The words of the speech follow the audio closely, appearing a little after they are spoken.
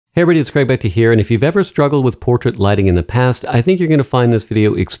Hey everybody, it's Beckta here, and if you've ever struggled with portrait lighting in the past, I think you're going to find this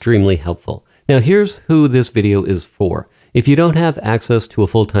video extremely helpful. Now here's who this video is for. If you don't have access to a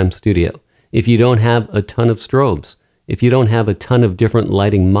full-time studio, if you don't have a ton of strobes, if you don't have a ton of different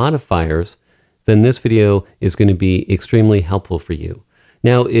lighting modifiers, then this video is going to be extremely helpful for you.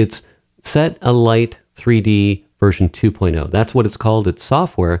 Now it's Set a Light 3D version 2.0. That's what it's called. It's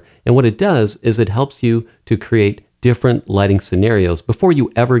software, and what it does is it helps you to create different lighting scenarios before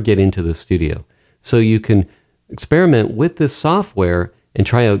you ever get into the studio. So you can experiment with this software and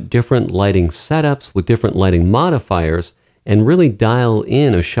try out different lighting setups with different lighting modifiers and really dial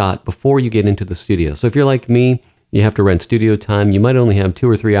in a shot before you get into the studio. So if you're like me, you have to rent studio time. You might only have 2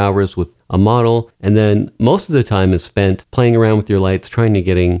 or 3 hours with a model, and then most of the time is spent playing around with your lights, trying to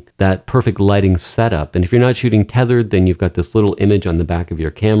getting that perfect lighting setup. And if you're not shooting tethered, then you've got this little image on the back of your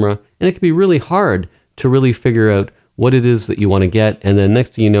camera, and it can be really hard to really figure out what it is that you want to get, and then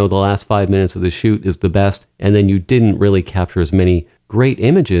next thing you know, the last 5 minutes of the shoot is the best, and then you didn't really capture as many great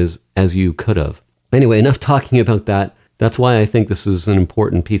images as you could have. Anyway, enough talking about that. That's why I think this is an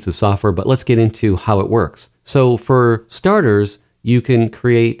important piece of software, but let's get into how it works. So for starters, you can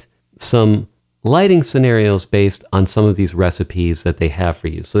create some lighting scenarios based on some of these recipes that they have for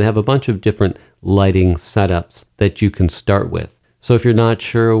you. So they have a bunch of different lighting setups that you can start with. So if you're not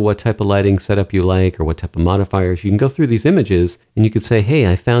sure what type of lighting setup you like or what type of modifiers, you can go through these images and you could say,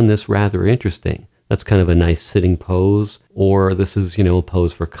 hey, I found this rather interesting. That's kind of a nice sitting pose, or this is, a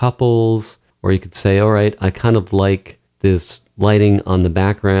pose for couples. Or you could say, all right, I kind of like this lighting on the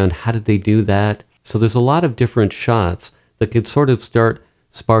background. How did they do that? So there's a lot of different shots that could sort of start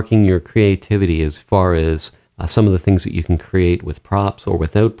sparking your creativity as far as some of the things that you can create with props or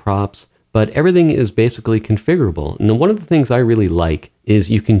without props. But everything is basically configurable. And one of the things I really like is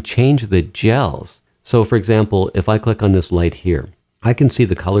you can change the gels. So for example, if I click on this light here, I can see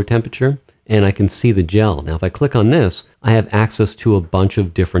the color temperature and I can see the gel. Now, if I click on this, I have access to a bunch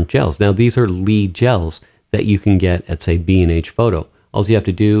of different gels. Now, these are lead gels that you can get at, say, B&H Photo. All you have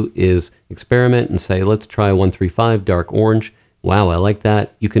to do is experiment and say, let's try 135 dark orange. Wow, I like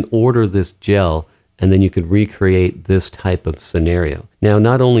that. You can order this gel, and then you could recreate this type of scenario. Now,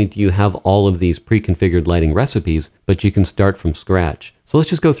 not only do you have all of these pre-configured lighting recipes, but you can start from scratch. So let's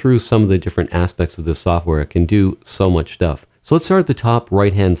just go through some of the different aspects of this software. It can do so much stuff. So let's start at the top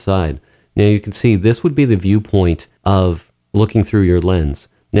right-hand side. Now you can see this would be the viewpoint of looking through your lens.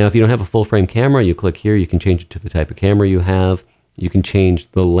 Now, if you don't have a full frame camera, you click here, you can change it to the type of camera you have. You can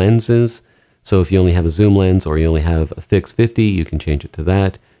change the lenses. So if you only have a zoom lens or you only have a fixed 50, you can change it to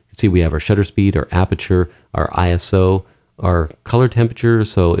that. You can see we have our shutter speed, our aperture, our ISO, our color temperature.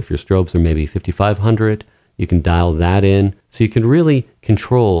 So if your strobes are maybe 5500, you can dial that in. So you can really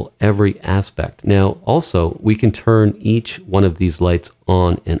control every aspect. Now, also, we can turn each one of these lights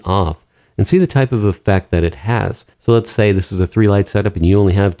on and off and see the type of effect that it has. So let's say this is a 3-light setup and you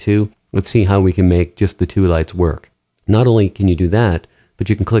only have 2. Let's see how we can make just the 2 lights work. Not only can you do that, but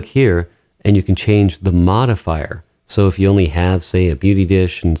you can click here and you can change the modifier. So if you only have, say, a beauty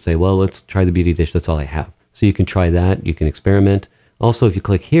dish and say, well, let's try the beauty dish, that's all I have. So you can try that, you can experiment. Also, if you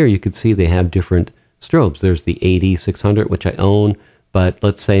click here, you can see they have different strobes. There's the 80-600, which I own, but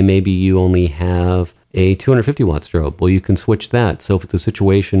let's say maybe you only have a 250 watt strobe. Well, you can switch that. So if it's a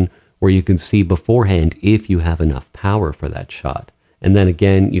situation where you can see beforehand if you have enough power for that shot. And then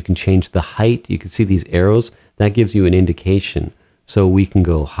again, you can change the height. You can see these arrows. That gives you an indication. So we can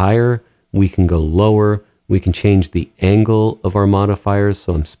go higher, we can go lower, we can change the angle of our modifiers.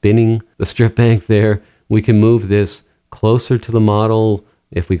 So I'm spinning the strip bank there. We can move this closer to the model.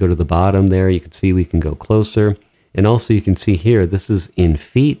 If we go to the bottom there, you can see we can go closer. And also you can see here, this is in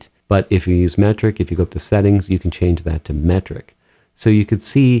feet, but if you use metric, if you go up to settings, you can change that to metric. So you could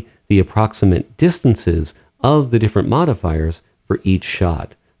see the approximate distances of the different modifiers for each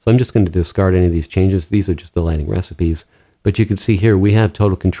shot. So I'm just going to discard any of these changes. These are just the lighting recipes. But you can see here we have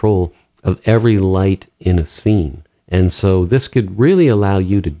total control of every light in a scene. And so this could really allow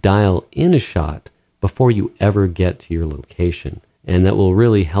you to dial in a shot before you ever get to your location. And that will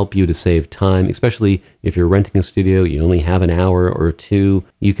really help you to save time, especially if you're renting a studio, you only have an hour or 2.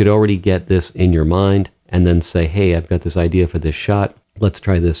 You could already get this in your mind and then say, hey, I've got this idea for this shot. Let's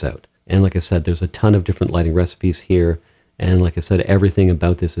try this out. And like I said, there's a ton of different lighting recipes here. And like I said, everything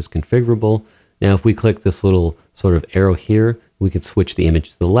about this is configurable. Now, if we click this little sort of arrow here, we could switch the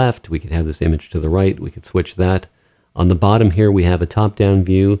image to the left. We could have this image to the right. We could switch that. On the bottom here, we have a top-down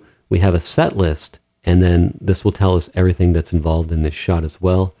view. We have a set list. And then this will tell us everything that's involved in this shot as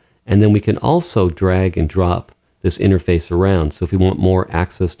well. And then we can also drag and drop this interface around. So if we want more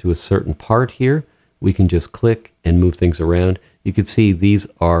access to a certain part here, we can just click and move things around. You can see these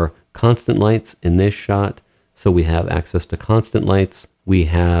are constant lights in this shot. So we have access to constant lights. We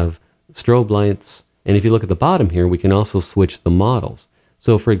have strobe lights. And if you look at the bottom here, we can also switch the models.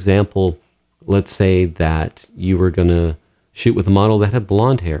 So for example, let's say that you were going to shoot with a model that had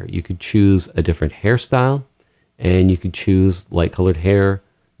blonde hair. You could choose a different hairstyle, and you could choose light colored hair.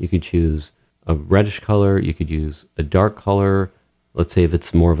 You could choose a reddish color. You could use a dark color. Let's say if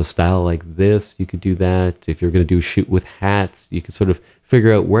it's more of a style like this, you could do that. If you're going to do shoot with hats, you could sort of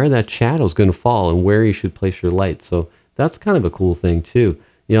figure out where that shadow is going to fall and where you should place your light. So that's kind of a cool thing too.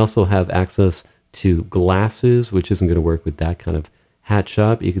 You also have access to glasses, which isn't going to work with that kind of hat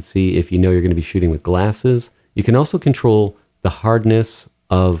shot. You can see if you know you're going to be shooting with glasses. You can also control the hardness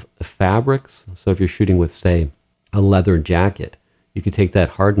of fabrics. So if you're shooting with, say, a leather jacket, you could take that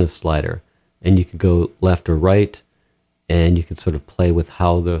hardness slider and you could go left or right, and you can sort of play with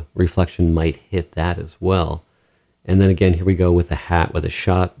how the reflection might hit that as well. And then again, here we go with a hat with a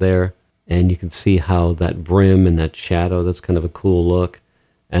shot there. And you can see how that brim and that shadow, that's kind of a cool look.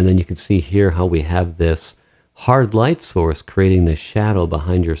 And then you can see here how we have this hard light source creating this shadow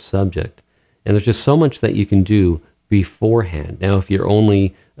behind your subject. And there's just so much that you can do beforehand. Now, if you're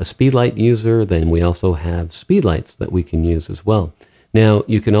only a speedlight user, then we also have speedlights that we can use as well. Now,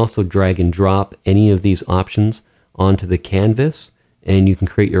 you can also drag and drop any of these options onto the canvas, and you can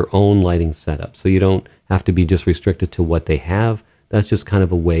create your own lighting setup. So you don't have to be just restricted to what they have. That's just kind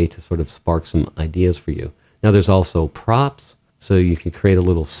of a way to sort of spark some ideas for you. Now there's also props, so you can create a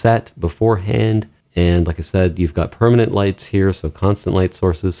little set beforehand. And like I said, you've got permanent lights here, so constant light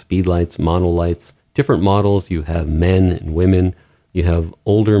sources, speed lights, model lights, different models. You have men and women, you have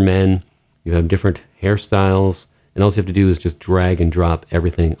older men, you have different hairstyles, and all you have to do is just drag and drop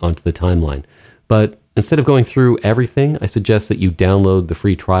everything onto the timeline. But instead of going through everything, I suggest that you download the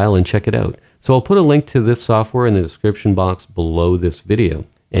free trial and check it out. So I'll put a link to this software in the description box below this video.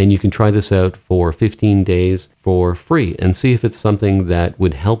 And you can try this out for 15 days for free and see if it's something that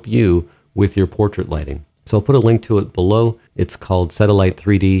would help you with your portrait lighting. So I'll put a link to it below. It's called Satellite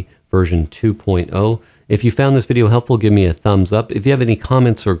 3D version 2.0. If you found this video helpful, give me a thumbs up. If you have any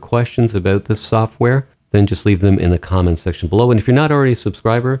comments or questions about this software, then just leave them in the comments section below. And if you're not already a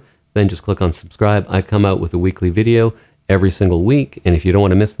subscriber, then just click on subscribe. I come out with a weekly video every single week, and if you don't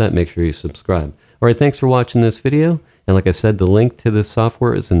want to miss that, make sure you subscribe. All right, thanks for watching this video, and like I said, the link to this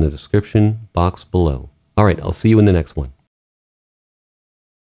software is in the description box below. All right, I'll see you in the next one.